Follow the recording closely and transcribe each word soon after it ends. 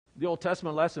The Old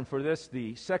Testament lesson for this,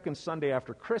 the second Sunday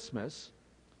after Christmas,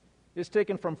 is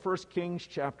taken from 1 Kings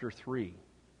chapter 3.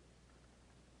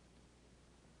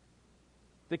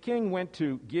 The king went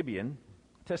to Gibeon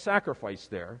to sacrifice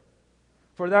there,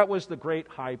 for that was the great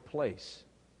high place.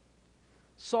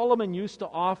 Solomon used to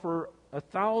offer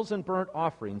 1,000 burnt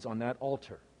offerings on that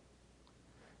altar.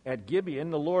 At Gibeon,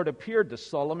 the Lord appeared to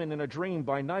Solomon in a dream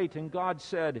by night, and God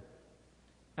said,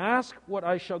 "Ask what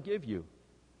I shall give you."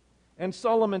 And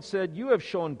Solomon said, "You have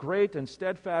shown great and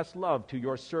steadfast love to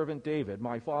your servant David,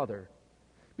 my father,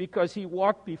 because he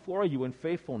walked before you in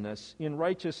faithfulness, in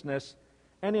righteousness,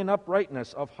 and in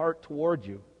uprightness of heart toward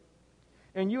you.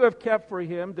 And you have kept for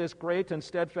him this great and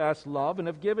steadfast love, and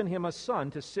have given him a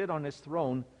son to sit on his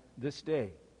throne this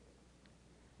day.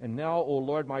 And now, O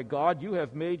Lord my God, you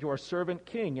have made your servant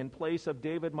king in place of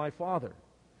David my father,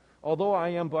 although I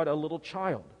am but a little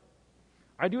child.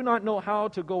 I do not know how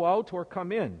to go out or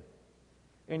come in.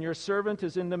 And your servant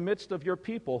is in the midst of your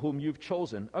people whom you've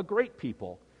chosen, a great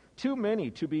people, too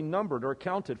many to be numbered or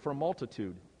counted for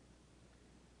multitude.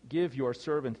 Give your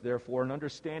servant, therefore, an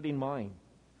understanding mind,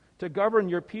 to govern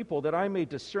your people, that I may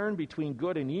discern between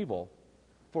good and evil.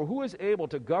 For who is able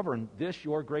to govern this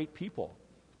your great people?"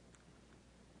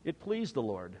 It pleased the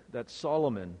Lord that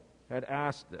Solomon had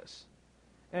asked this.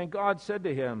 And God said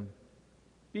to him,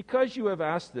 "Because you have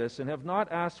asked this, and have not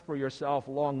asked for yourself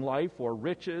long life or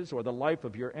riches or the life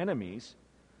of your enemies,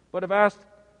 but have asked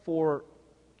for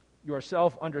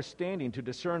yourself understanding to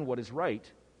discern what is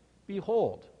right,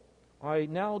 behold, I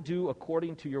now do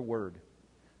according to your word.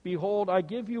 Behold, I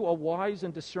give you a wise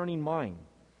and discerning mind,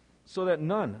 so that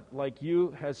none like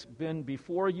you has been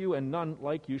before you, and none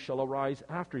like you shall arise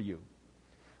after you.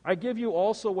 I give you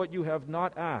also what you have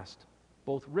not asked,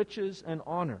 both riches and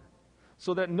honor,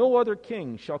 so that no other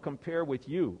king shall compare with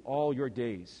you all your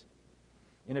days.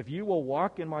 And if you will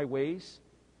walk in my ways,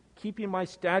 keeping my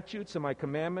statutes and my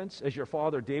commandments as your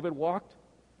father David walked,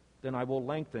 then I will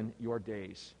lengthen your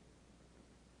days."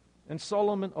 And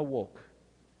Solomon awoke,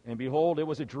 and behold, it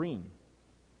was a dream.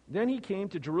 Then he came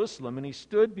to Jerusalem, and he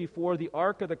stood before the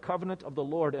ark of the covenant of the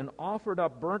Lord, and offered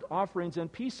up burnt offerings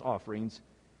and peace offerings,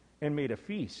 and made a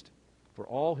feast for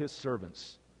all his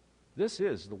servants. This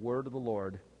is the word of the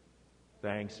Lord.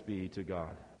 Thanks be to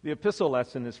God. The epistle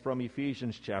lesson is from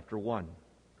Ephesians chapter 1.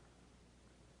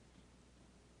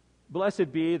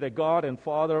 Blessed be the God and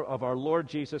Father of our Lord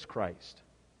Jesus Christ,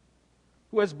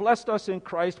 who has blessed us in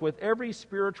Christ with every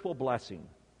spiritual blessing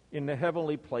in the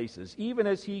heavenly places, even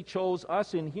as he chose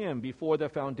us in him before the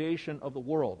foundation of the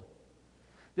world,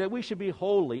 that we should be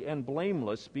holy and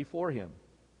blameless before him.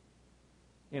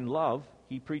 In love,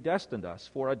 he predestined us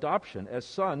for adoption as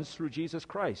sons through Jesus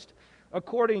Christ,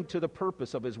 according to the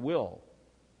purpose of his will,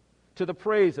 to the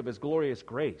praise of his glorious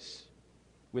grace,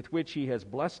 with which he has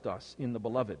blessed us in the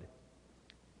Beloved.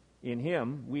 In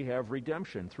him we have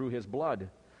redemption through his blood,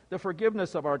 the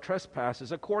forgiveness of our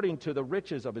trespasses, according to the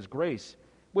riches of his grace,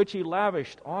 which he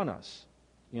lavished on us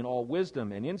in all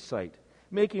wisdom and insight,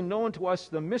 making known to us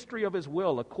the mystery of his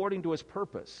will according to his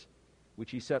purpose,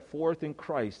 which he set forth in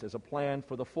Christ as a plan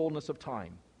for the fullness of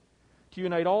time, to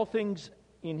unite all things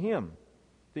in him,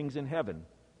 things in heaven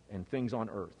and things on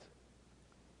earth.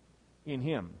 In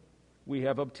him we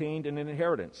have obtained an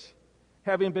inheritance,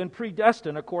 having been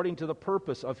predestined according to the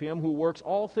purpose of him who works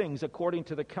all things according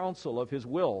to the counsel of his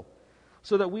will,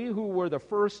 so that we who were the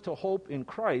first to hope in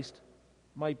Christ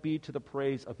might be to the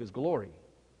praise of his glory.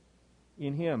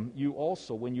 In him you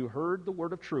also, when you heard the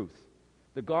word of truth,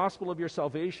 the gospel of your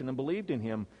salvation, and believed in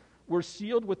him, were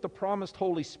sealed with the promised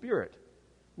Holy Spirit,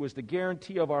 who is the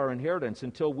guarantee of our inheritance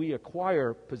until we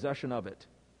acquire possession of it,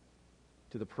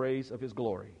 to the praise of his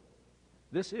glory.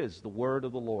 This is the word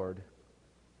of the Lord.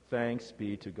 Thanks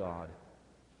be to God.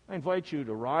 I invite you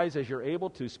to rise as you're able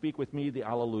to speak with me the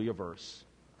Alleluia verse.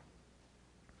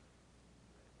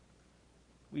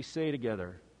 We say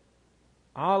together,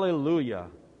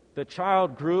 Alleluia. The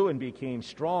child grew and became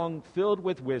strong, filled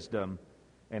with wisdom,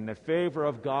 and the favor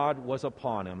of God was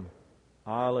upon him.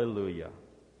 Alleluia.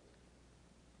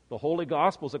 The Holy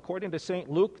Gospels according to St.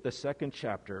 Luke, the 2nd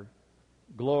chapter.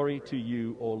 Glory to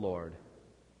you, O Lord.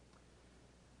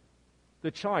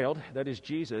 The child, that is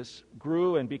Jesus,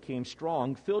 grew and became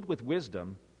strong, filled with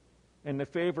wisdom, and the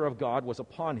favor of God was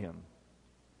upon him.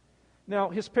 Now,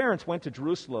 his parents went to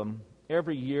Jerusalem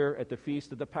every year at the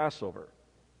feast of the Passover.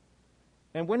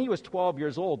 And when he was 12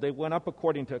 years old, they went up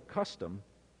according to custom.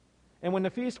 And when the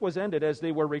feast was ended, as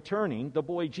they were returning, the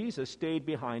boy Jesus stayed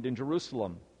behind in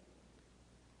Jerusalem.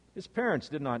 His parents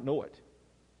did not know it.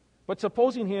 But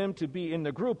supposing him to be in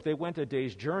the group, they went a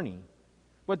day's journey.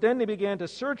 But then they began to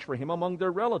search for him among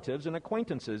their relatives and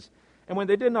acquaintances. And when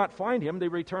they did not find him, they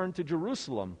returned to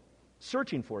Jerusalem,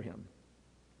 searching for him.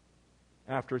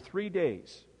 After 3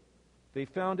 days, they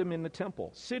found him in the temple,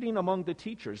 sitting among the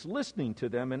teachers, listening to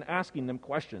them and asking them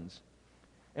questions.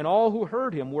 And all who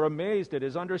heard him were amazed at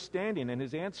his understanding and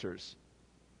his answers.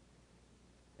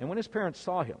 And when his parents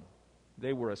saw him,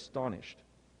 they were astonished.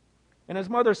 And his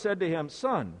mother said to him,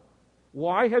 "Son,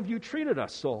 why have you treated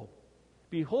us so?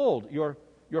 Behold, your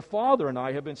father and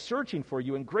I have been searching for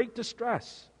you in great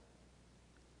distress."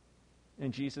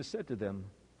 And Jesus said to them,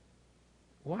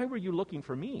 "Why were you looking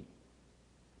for me?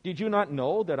 Did you not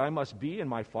know that I must be in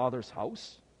my Father's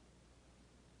house?"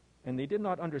 And they did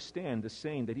not understand the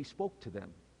saying that he spoke to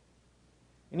them.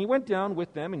 And he went down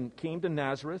with them and came to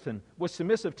Nazareth and was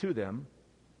submissive to them.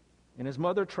 And his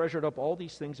mother treasured up all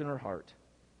these things in her heart.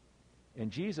 And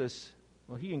Jesus,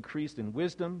 well, he increased in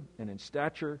wisdom and in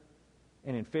stature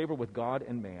and in favor with God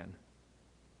and man.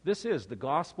 This is the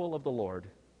gospel of the Lord.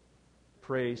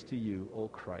 Praise to you, O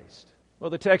Christ. Well,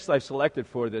 the text I've selected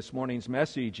for this morning's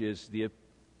message is the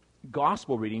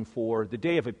gospel reading for the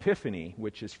day of Epiphany,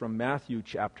 which is from Matthew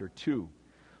chapter 2.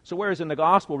 So whereas in the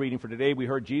gospel reading for today we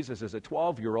heard Jesus as a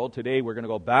 12-year-old, today we're going to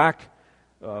go back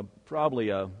probably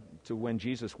to when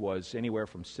Jesus was anywhere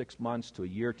from 6 months to a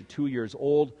year to 2 years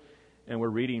old, and we're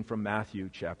reading from Matthew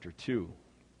chapter 2.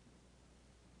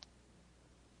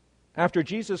 After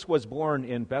Jesus was born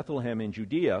in Bethlehem in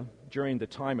Judea during the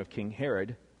time of King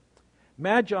Herod,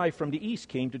 Magi from the east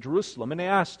came to Jerusalem, and they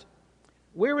asked,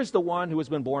 "Where is the one who has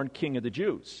been born King of the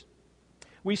Jews?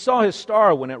 We saw his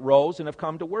star when it rose and have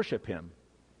come to worship him."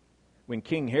 When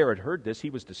King Herod heard this, he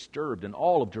was disturbed, and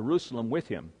all of Jerusalem with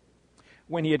him.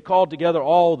 When he had called together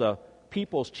all the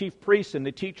people's chief priests and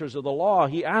the teachers of the law,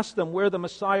 he asked them where the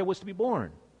Messiah was to be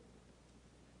born.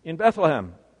 "In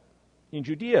Bethlehem, in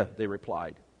Judea," they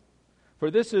replied. "For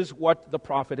this is what the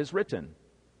prophet has written.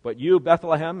 But you,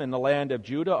 Bethlehem, in the land of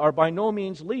Judah, are by no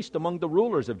means least among the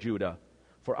rulers of Judah.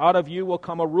 For out of you will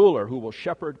come a ruler who will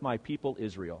shepherd my people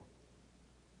Israel."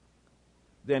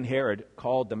 Then Herod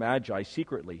called the Magi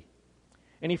secretly,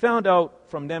 and he found out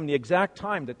from them the exact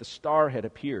time that the star had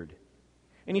appeared.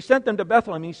 And he sent them to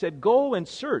Bethlehem, and he said, "Go and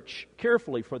search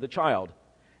carefully for the child,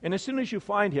 and as soon as you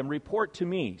find him, report to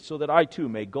me, so that I too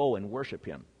may go and worship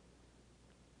him."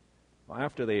 Well,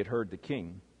 after they had heard the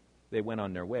king, they went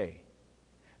on their way.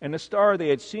 And the star they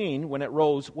had seen when it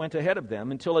rose went ahead of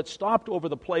them until it stopped over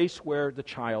the place where the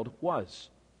child was.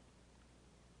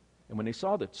 And when they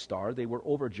saw the star, they were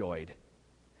overjoyed.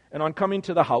 And on coming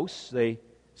to the house, they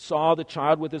saw the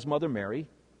child with his mother Mary,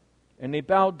 and they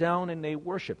bowed down and they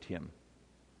worshipped him.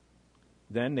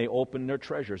 Then they opened their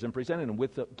treasures and presented him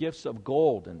with the gifts of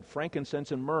gold and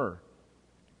frankincense and myrrh.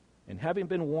 And having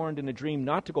been warned in a dream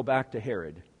not to go back to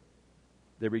Herod,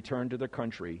 they returned to their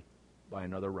country by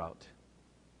another route.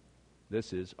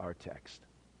 This is our text.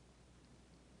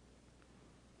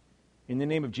 In the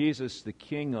name of Jesus, the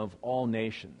King of all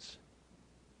nations.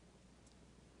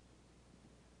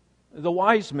 The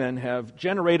wise men have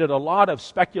generated a lot of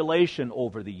speculation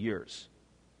over the years.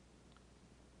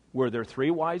 Were there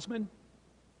 3 wise men?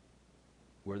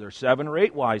 Were there 7 or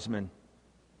 8 wise men?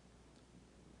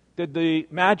 Did the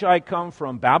Magi come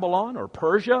from Babylon or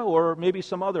Persia or maybe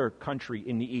some other country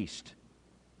in the east?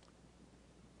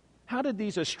 How did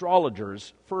these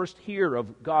astrologers first hear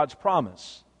of God's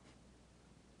promise?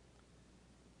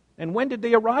 And when did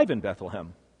they arrive in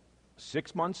Bethlehem?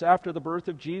 6 months after the birth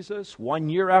of Jesus? 1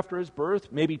 year after his birth?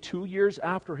 Maybe 2 years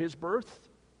after his birth?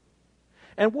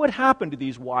 And what happened to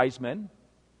these wise men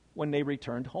when they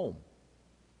returned home?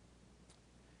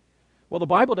 Well, the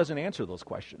Bible doesn't answer those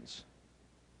questions.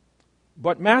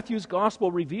 But Matthew's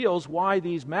gospel reveals why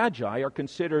these Magi are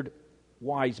considered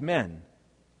wise men.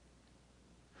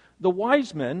 The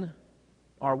wise men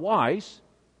are wise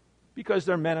because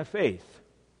they're men of faith.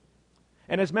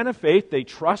 And as men of faith, they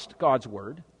trust God's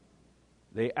word,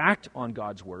 they act on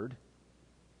God's word,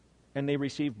 and they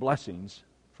receive blessings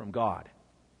from God.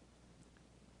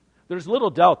 There's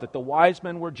little doubt that the wise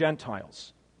men were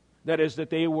Gentiles. That is, that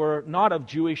they were not of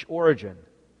Jewish origin.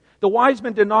 The wise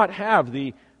men did not have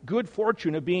the good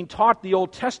fortune of being taught the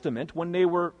Old Testament when they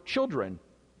were children,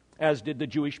 as did the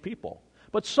Jewish people.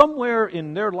 But somewhere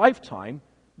in their lifetime,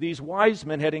 these wise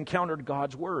men had encountered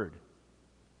God's word.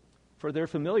 For they're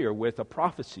familiar with a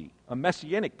prophecy, a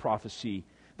messianic prophecy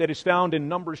that is found in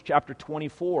Numbers chapter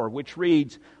 24, which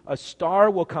reads, "A star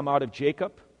will come out of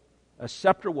Jacob, a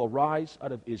scepter will rise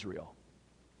out of Israel."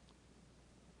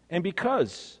 And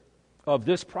because of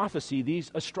this prophecy, these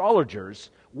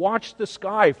astrologers watched the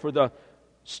sky for the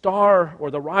star or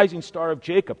the rising star of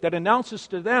Jacob that announces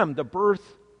to them the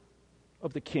birth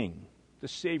of the King, the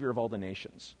Savior of all the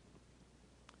nations.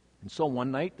 And so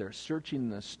one night they're searching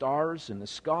the stars in the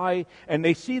sky, and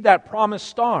they see that promised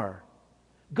star.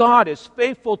 God is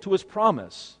faithful to His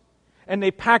promise. And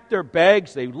they pack their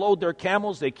bags, they load their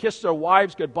camels, they kiss their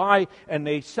wives goodbye, and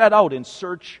they set out in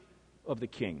search of the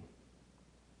king.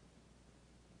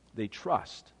 They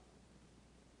trust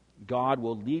God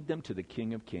will lead them to the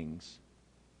King of Kings,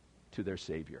 to their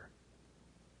Savior.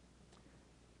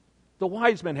 The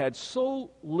wise men had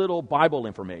so little Bible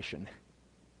information,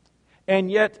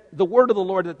 and yet the word of the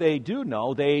Lord that they do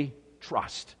know, they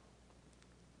trust.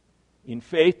 In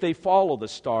faith, they follow the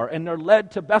star, and they're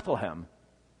led to Bethlehem.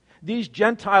 These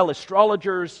Gentile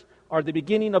astrologers are the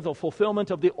beginning of the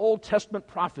fulfillment of the Old Testament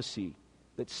prophecy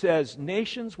that says,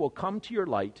 nations will come to your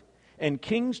light, and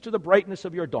kings to the brightness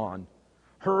of your dawn.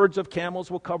 Herds of camels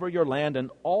will cover your land,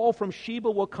 and all from Sheba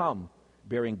will come,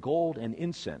 bearing gold and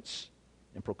incense,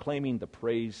 and proclaiming the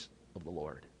praise of the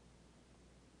Lord.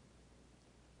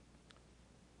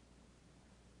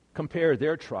 Compare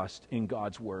their trust in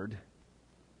God's word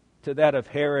to that of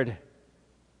Herod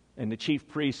and the chief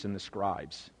priests and the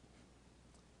scribes.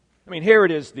 I mean,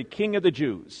 Herod is the king of the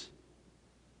Jews,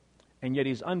 and yet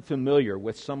he's unfamiliar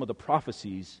with some of the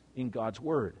prophecies in God's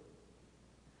word.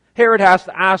 Herod has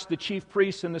to ask the chief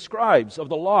priests and the scribes of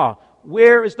the law,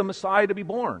 where is the Messiah to be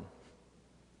born?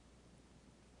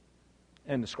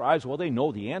 And the scribes, well, they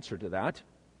know the answer to that.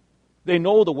 They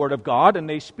know the word of God, and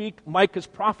they speak Micah's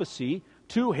prophecy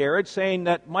to Herod, saying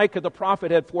that Micah the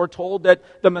prophet had foretold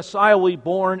that the Messiah will be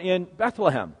born in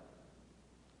Bethlehem.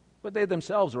 But they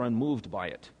themselves are unmoved by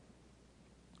it.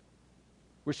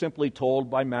 We're simply told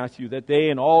by Matthew that they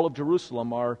and all of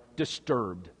Jerusalem are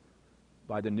disturbed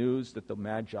by the news that the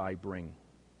Magi bring.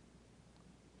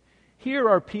 Here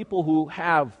are people who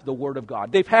have the Word of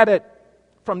God. They've had it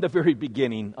from the very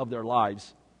beginning of their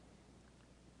lives.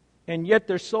 And yet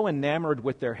they're so enamored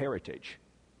with their heritage.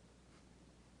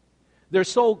 They're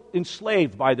so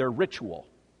enslaved by their ritual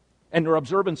and their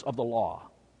observance of the law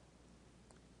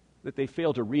that they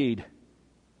fail to read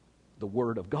the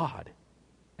Word of God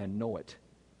and know it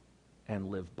and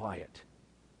live by it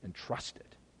and trust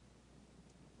it.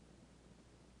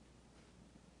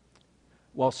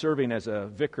 While serving as a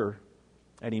vicar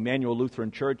at Emmanuel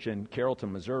Lutheran Church in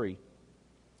Carrollton, Missouri,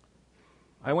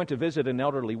 I went to visit an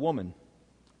elderly woman.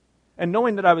 And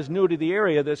knowing that I was new to the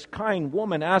area, this kind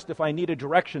woman asked if I needed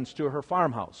directions to her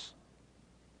farmhouse.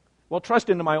 Well,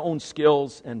 trusting in my own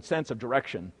skills and sense of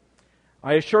direction,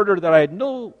 I assured her that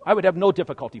I would have no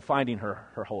difficulty finding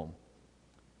her home.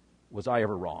 Was I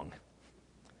ever wrong?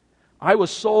 I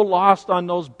was so lost on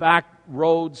those back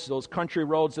roads, those country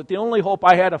roads, that the only hope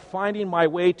I had of finding my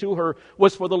way to her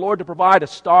was for the Lord to provide a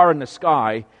star in the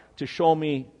sky to show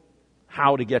me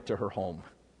how to get to her home.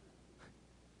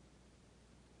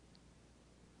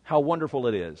 How wonderful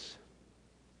it is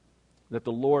that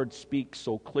the Lord speaks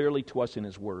so clearly to us in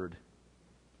His Word.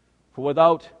 For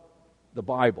without the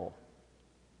Bible,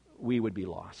 we would be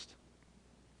lost.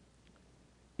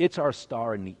 It's our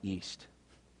star in the east.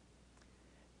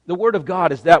 The Word of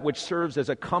God is that which serves as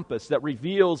a compass that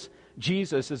reveals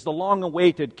Jesus as the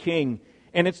long-awaited King.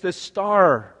 And it's this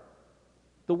star,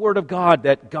 the Word of God,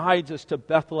 that guides us to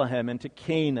Bethlehem and to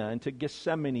Cana and to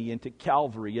Gethsemane and to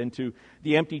Calvary and to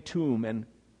the empty tomb and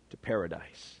to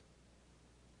paradise.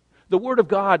 The Word of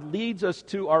God leads us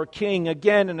to our King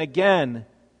again and again.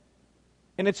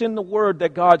 And it's in the Word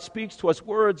that God speaks to us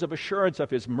words of assurance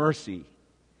of His mercy.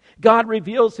 God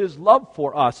reveals His love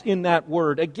for us in that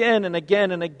Word again and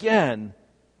again and again,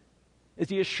 as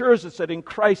He assures us that in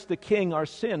Christ the King, our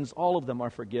sins, all of them are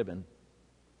forgiven.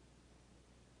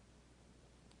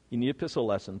 In the epistle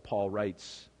lesson, Paul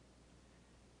writes,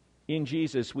 in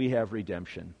Jesus we have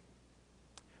redemption.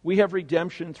 We have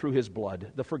redemption through His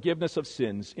blood, the forgiveness of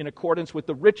sins, in accordance with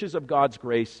the riches of God's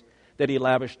grace that He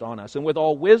lavished on us. And with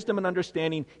all wisdom and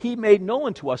understanding, He made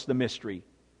known to us the mystery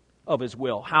of His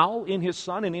will. How? In His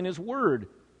Son and in His Word.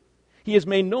 He has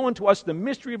made known to us the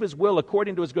mystery of His will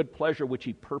according to His good pleasure, which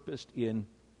He purposed in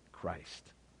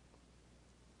Christ.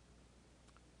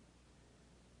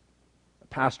 A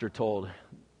pastor told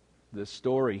this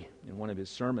story in one of his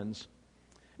sermons.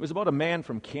 It was about a man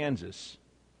from Kansas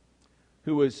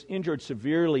who was injured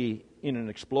severely in an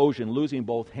explosion, losing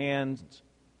both hands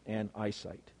and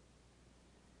eyesight.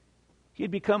 He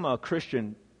had become a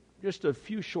Christian just a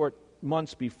few short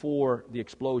months before the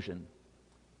explosion.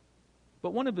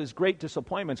 But one of his great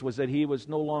disappointments was that he was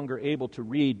no longer able to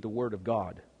read the Word of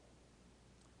God.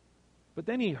 But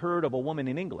then he heard of a woman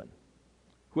in England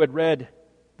who had read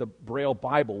the Braille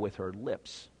Bible with her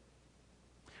lips.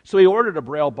 So he ordered a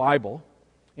Braille Bible,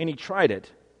 and he tried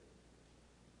it.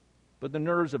 But the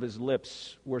nerves of his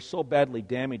lips were so badly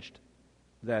damaged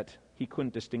that he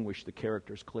couldn't distinguish the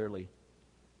characters clearly.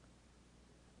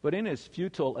 But in his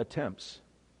futile attempts,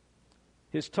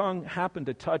 his tongue happened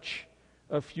to touch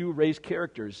a few raised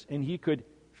characters, and he could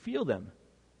feel them,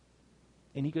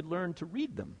 and he could learn to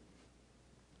read them.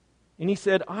 And he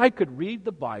said, I could read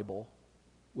the Bible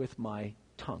with my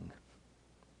tongue.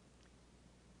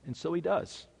 And so he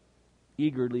does,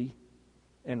 eagerly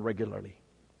and regularly.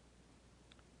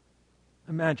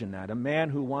 Imagine that, a man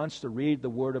who wants to read the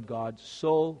Word of God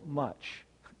so much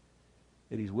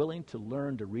that he's willing to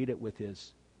learn to read it with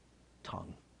his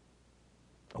tongue.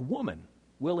 A woman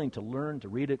willing to learn to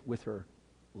read it with her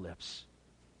lips.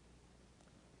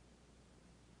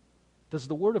 Does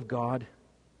the Word of God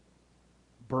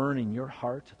burn in your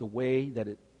heart the way that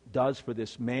it does for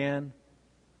this man,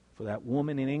 for that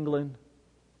woman in England,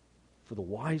 for the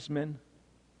wise men?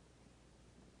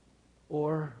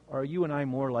 Or are you and I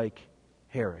more like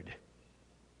Herod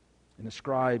and the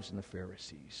scribes and the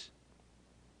Pharisees,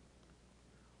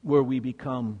 where we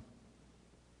become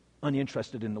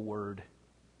uninterested in the Word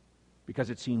because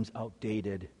it seems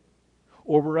outdated,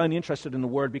 or we're uninterested in the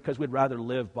Word because we'd rather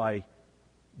live by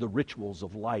the rituals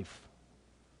of life,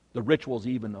 the rituals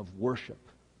even of worship,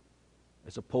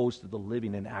 as opposed to the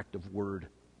living and active Word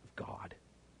of God?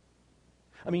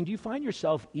 I mean, do you find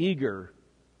yourself eager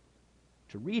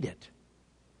to read it,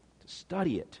 to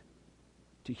study it,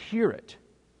 to hear it,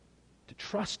 to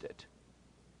trust it,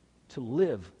 to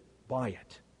live by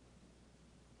it?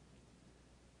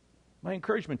 My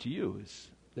encouragement to you is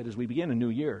that as we begin a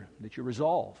new year, that you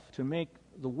resolve to make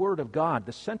the Word of God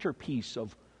the centerpiece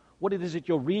of what it is that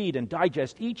you'll read and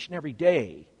digest each and every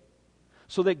day,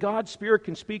 so that God's Spirit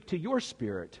can speak to your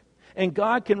spirit, and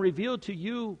God can reveal to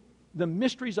you the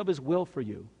mysteries of His will for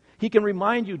you. He can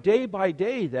remind you day by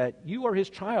day that you are His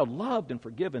child, loved and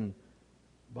forgiven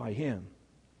by Him.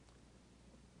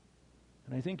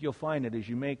 And I think you'll find that as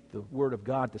you make the Word of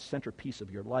God the centerpiece of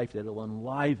your life, that it'll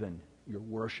enliven your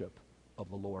worship of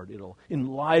the Lord. It'll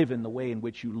enliven the way in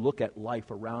which you look at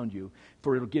life around you,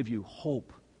 for it'll give you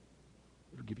hope.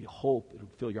 It'll give you hope. It'll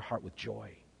fill your heart with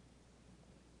joy.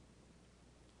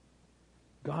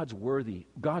 God's Word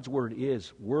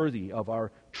is worthy of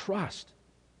our trust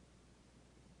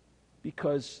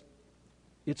because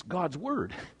it's God's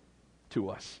Word to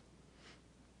us.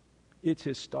 It's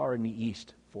His star in the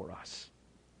east for us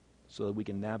so that we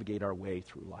can navigate our way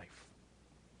through life.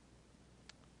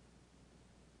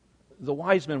 The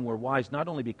wise men were wise not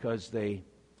only because they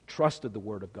trusted the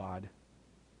Word of God,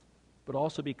 but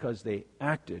also because they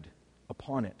acted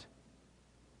upon it.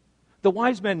 The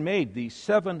wise men made the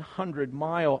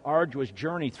 700-mile arduous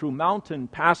journey through mountain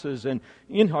passes and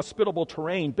inhospitable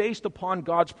terrain based upon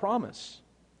God's promise.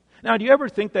 Now, do you ever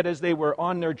think that as they were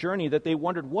on their journey that they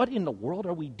wondered, what in the world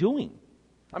are we doing?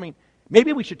 I mean,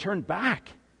 maybe we should turn back.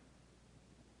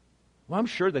 Well, I'm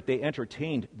sure that they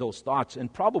entertained those thoughts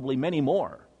and probably many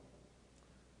more.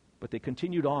 But they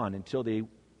continued on until they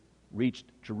reached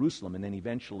Jerusalem and then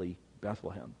eventually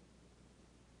Bethlehem.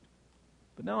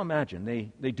 But now imagine,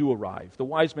 they do arrive. The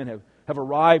wise men have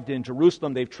arrived in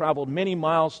Jerusalem. They've traveled many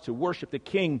miles to worship the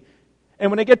King. And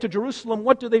when they get to Jerusalem,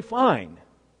 what do they find?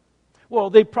 Well,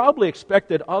 they probably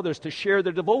expected others to share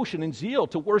their devotion and zeal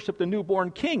to worship the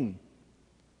newborn King.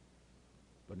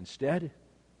 But instead,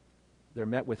 they're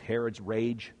met with Herod's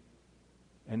rage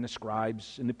and the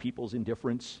scribes and the people's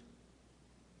indifference.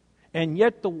 And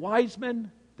yet the wise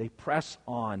men, they press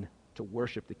on to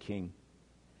worship the King.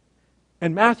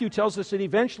 And Matthew tells us that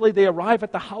eventually they arrive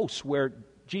at the house where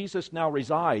Jesus now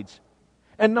resides.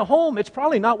 And the home, it's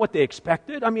probably not what they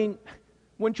expected. I mean,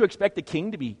 wouldn't you expect the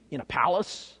king to be in a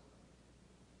palace?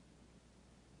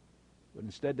 But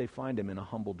instead they find him in a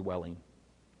humble dwelling.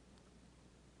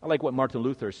 I like what Martin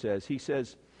Luther says. He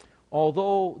says,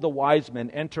 although the wise men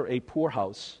enter a poor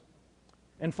house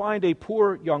and find a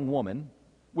poor young woman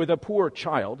with a poor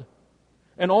child,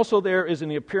 and also there is in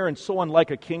the appearance so unlike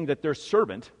a king that their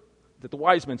servant, that the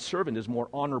wise men's servant is more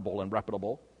honorable and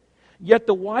reputable, yet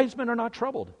the wise men are not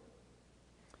troubled.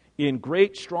 In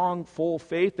great, strong, full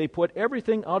faith, they put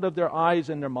everything out of their eyes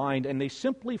and their mind, and they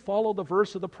simply follow the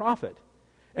verse of the prophet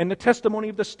and the testimony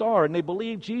of the star, and they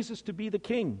believe Jesus to be the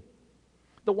King.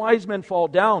 The wise men fall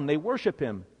down, they worship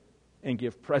Him, and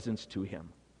give presents to Him.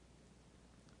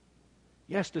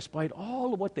 Yes, despite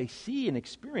all of what they see and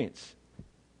experience,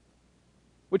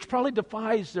 which probably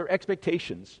defies their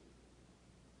expectations,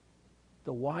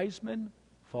 the wise men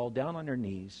fall down on their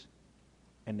knees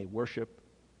and they worship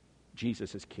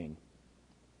Jesus as King.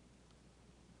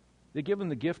 They give Him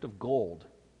the gift of gold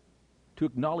to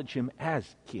acknowledge Him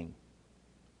as King.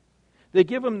 They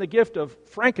give Him the gift of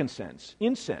frankincense,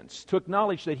 incense, to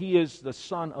acknowledge that He is the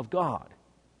Son of God.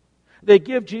 They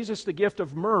give Jesus the gift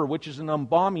of myrrh, which is an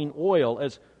embalming oil,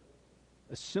 as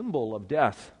a symbol of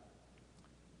death,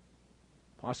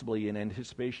 possibly in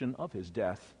anticipation of his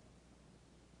death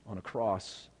on a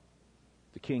cross.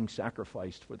 The King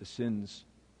sacrificed for the sins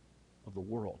of the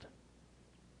world.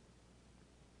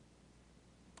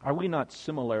 Are we not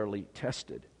similarly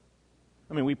tested?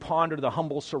 I mean, we ponder the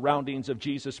humble surroundings of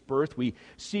Jesus' birth. We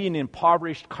see an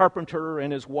impoverished carpenter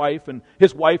and his wife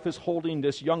is holding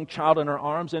this young child in her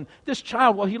arms. And this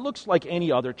child, well, he looks like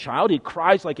any other child. He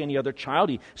cries like any other child.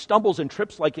 He stumbles and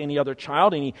trips like any other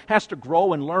child. And he has to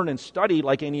grow and learn and study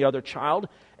like any other child.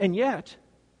 And yet,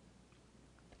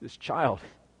 this child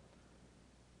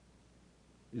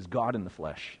is God in the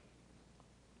flesh.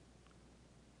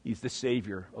 He's the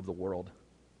Savior of the world.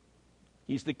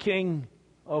 He's the King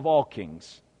of all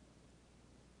kings.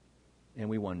 And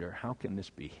we wonder, how can this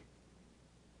be?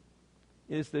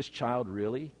 Is this child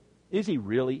really? Is he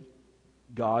really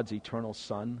God's eternal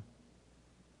Son?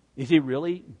 Is he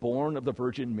really born of the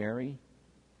Virgin Mary?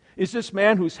 Is this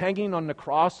man who's hanging on the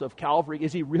cross of Calvary,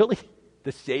 is he really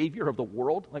the Savior of the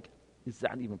world? Like, is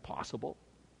that even possible?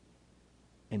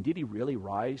 And did he really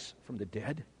rise from the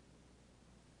dead?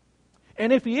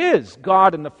 And if he is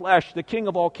God in the flesh, the King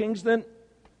of all kings, then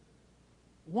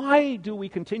why do we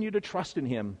continue to trust in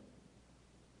him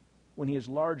when he is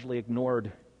largely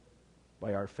ignored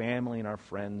by our family and our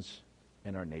friends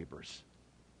and our neighbors,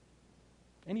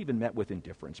 and even met with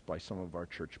indifference by some of our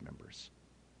church members?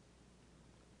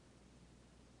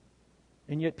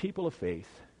 And yet people of faith,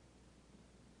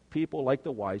 people like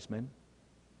the wise men,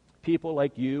 people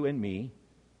like you and me,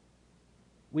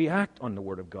 we act on the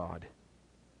Word of God.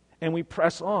 And we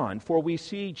press on, for we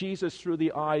see Jesus through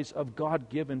the eyes of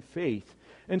God-given faith.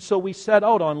 And so we set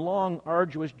out on long,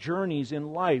 arduous journeys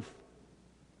in life,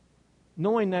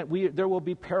 knowing that there will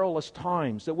be perilous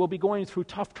times, that we'll be going through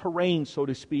tough terrain, so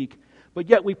to speak. But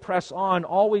yet we press on,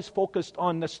 always focused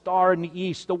on the star in the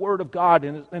east, the Word of God,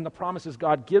 and the promises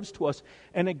God gives to us.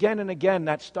 And again,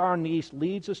 that star in the east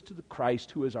leads us to the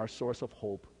Christ, who is our source of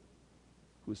hope,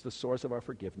 who is the source of our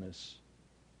forgiveness,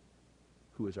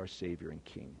 who is our Savior and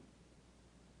King.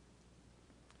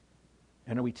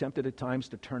 And are we tempted at times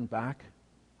to turn back?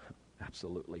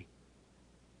 Absolutely.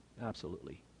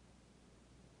 Absolutely.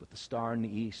 But the star in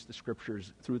the east, the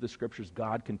Scriptures, through the Scriptures,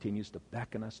 God continues to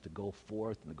beckon us to go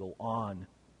forth and to go on.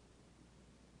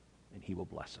 And he will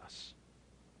bless us.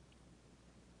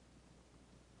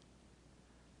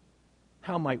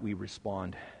 How might we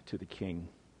respond to the King?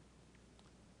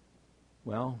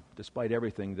 Well, despite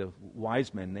everything, the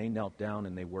wise men, they knelt down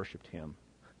and they worshiped him.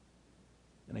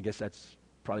 And I guess that's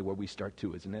probably where we start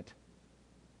too, isn't it?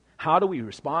 How do we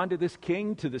respond to this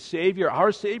King, to the Savior,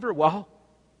 our Savior? Well,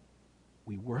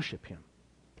 we worship him.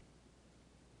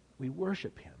 We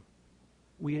worship him.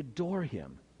 We adore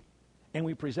him. And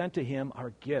we present to him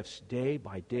our gifts day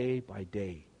by day by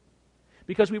day.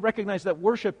 Because we recognize that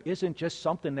worship isn't just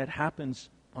something that happens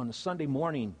on a Sunday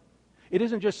morning. It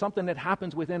isn't just something that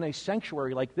happens within a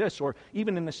sanctuary like this, or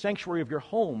even in the sanctuary of your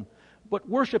home. But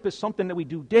worship is something that we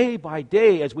do day by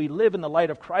day as we live in the light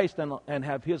of Christ and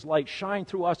have his light shine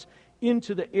through us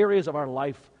into the areas of our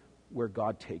life where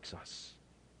God takes us.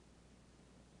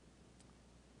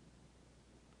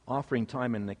 Offering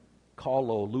time in the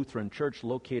Kalo Lutheran Church,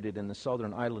 located in the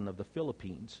southern island of the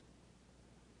Philippines,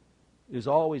 is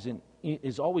always an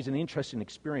interesting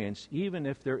experience, even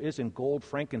if there isn't gold,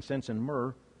 frankincense, and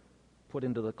myrrh put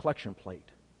into the collection plate.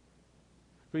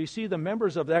 For you see, the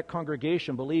members of that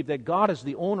congregation believe that God is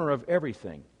the owner of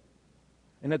everything,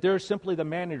 and that they're simply the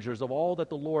managers of all that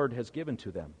the Lord has given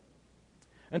to them.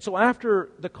 And so after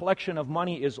the collection of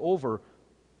money is over,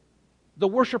 the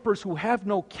worshipers who have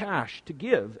no cash to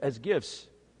give as gifts,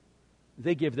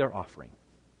 they give their offering.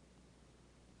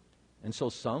 And so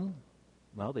some,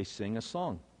 well, they sing a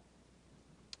song.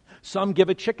 Some give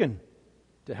a chicken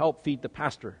to help feed the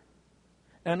pastor.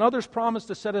 And others promise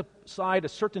to set aside a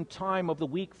certain time of the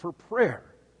week for prayer.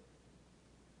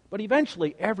 But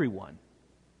eventually everyone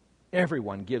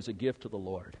gives a gift to the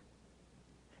Lord.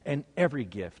 And every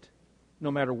gift,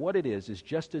 no matter what it is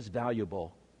just as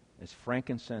valuable as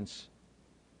frankincense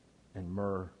and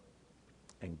myrrh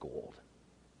and gold.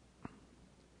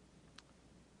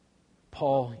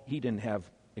 Paul, he didn't have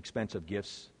expensive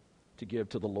gifts to give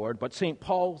to the Lord, but St.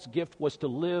 Paul's gift was to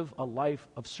live a life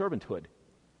of servanthood.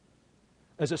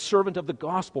 As a servant of the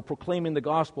gospel, proclaiming the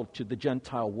gospel to the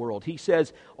Gentile world. He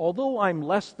says, although I'm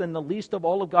less than the least of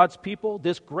all of God's people,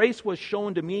 this grace was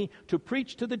shown to me to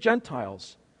preach to the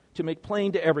Gentiles, to make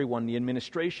plain to everyone the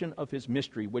administration of his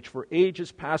mystery, which for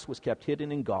ages past was kept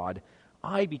hidden in God.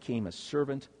 I became a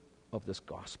servant of this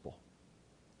gospel.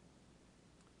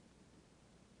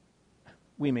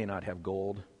 We may not have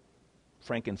gold,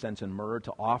 frankincense, and myrrh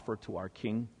to offer to our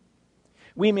King.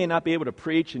 We may not be able to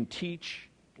preach and teach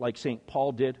like St.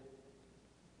 Paul did,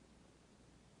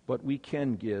 but we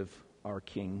can give our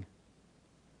King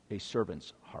a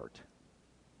servant's heart,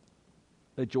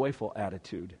 a joyful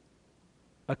attitude,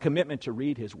 a commitment to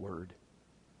read His Word,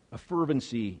 a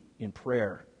fervency in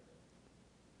prayer,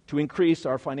 to increase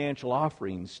our financial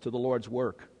offerings to the Lord's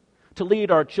work, to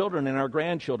lead our children and our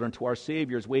grandchildren to our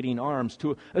Savior's waiting arms,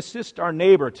 to assist our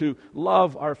neighbor, to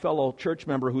love our fellow church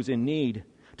member who's in need,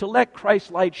 to let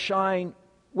Christ's light shine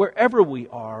wherever we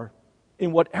are,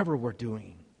 in whatever we're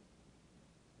doing.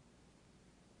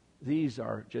 These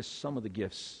are just some of the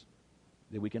gifts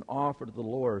that we can offer to the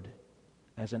Lord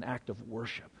as an act of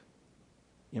worship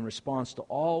in response to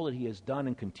all that He has done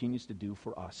and continues to do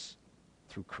for us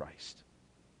through Christ.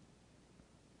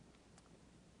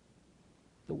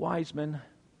 The wise men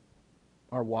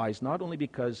are wise not only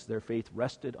because their faith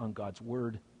rested on God's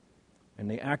Word and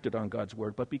they acted on God's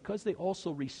Word, but because they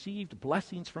also received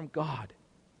blessings from God.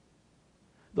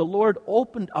 The Lord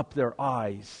opened up their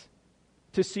eyes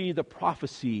to see the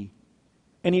prophecy,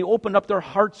 and He opened up their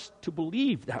hearts to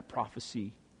believe that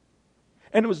prophecy.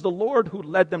 And it was the Lord who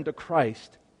led them to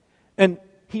Christ, and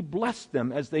He blessed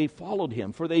them as they followed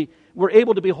Him, for they were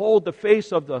able to behold the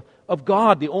face of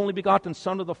God, the only begotten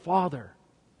Son of the Father.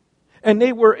 And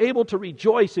they were able to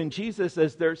rejoice in Jesus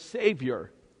as their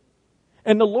Savior.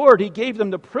 And the Lord, He gave them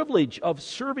the privilege of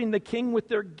serving the King with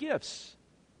their gifts.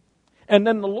 And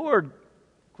then the Lord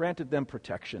granted them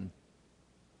protection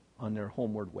on their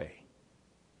homeward way.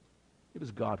 It was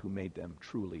God who made them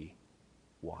truly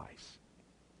wise.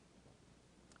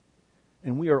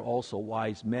 And we are also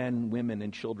wise men, women,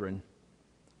 and children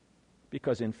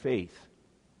because in faith,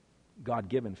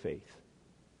 God-given faith,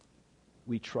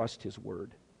 we trust His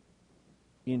Word.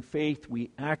 In faith, we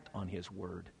act on His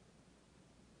Word.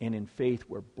 And in faith,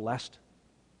 we're blessed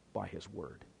by His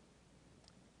Word.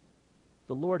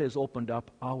 The Lord has opened up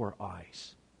our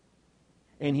eyes,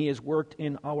 and He has worked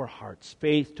in our hearts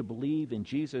faith to believe in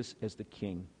Jesus as the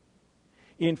King.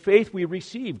 In faith, we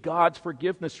receive God's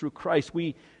forgiveness through Christ.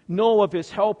 We know of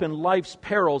His help in life's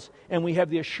perils, and we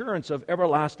have the assurance of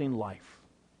everlasting life.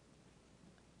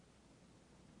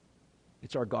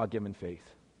 It's our God-given faith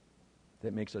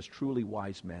that makes us truly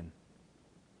wise men,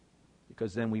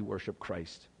 because then we worship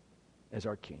Christ as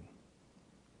our King,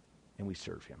 and we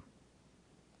serve Him.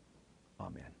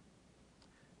 Amen.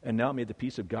 And now may the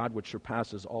peace of God, which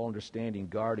surpasses all understanding,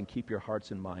 guard and keep your hearts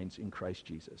and minds in Christ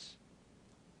Jesus.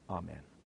 Amen.